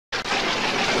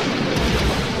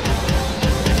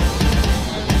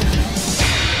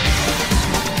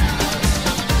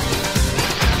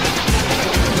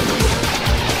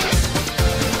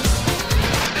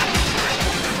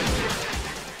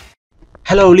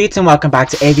Hello elites and welcome back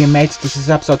to Avian Mates. This is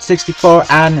episode 64,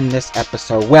 and in this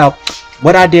episode, well,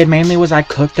 what I did mainly was I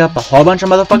cooked up a whole bunch of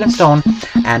motherfucking stone,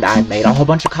 and I made a whole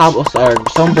bunch of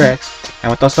stone bricks,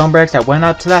 and with those stone bricks I went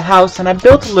up to that house and I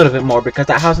built a little bit more because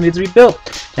that house needs to be built.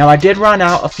 Now I did run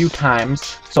out a few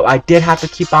times, so I did have to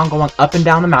keep on going up and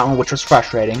down the mountain, which was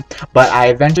frustrating, but I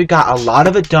eventually got a lot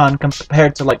of it done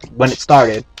compared to like when it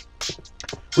started.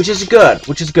 Which is good.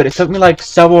 It took me like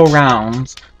several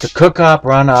rounds to cook up,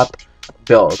 run up,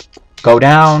 build. Go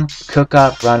down, cook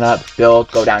up, run up,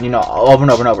 build, go down, you know, over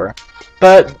and over and over.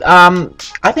 But,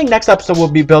 I think next episode we'll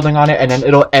be building on it, and then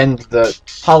it'll end the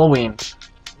Halloween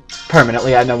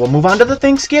permanently, and then we'll move on to the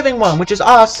Thanksgiving one, which is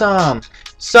awesome.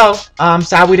 So,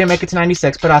 sad we didn't make it to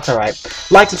 96, but that's alright.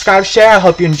 Like, subscribe, share, I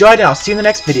hope you enjoyed it, I'll see you in the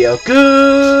next video.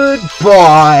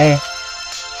 Goodbye!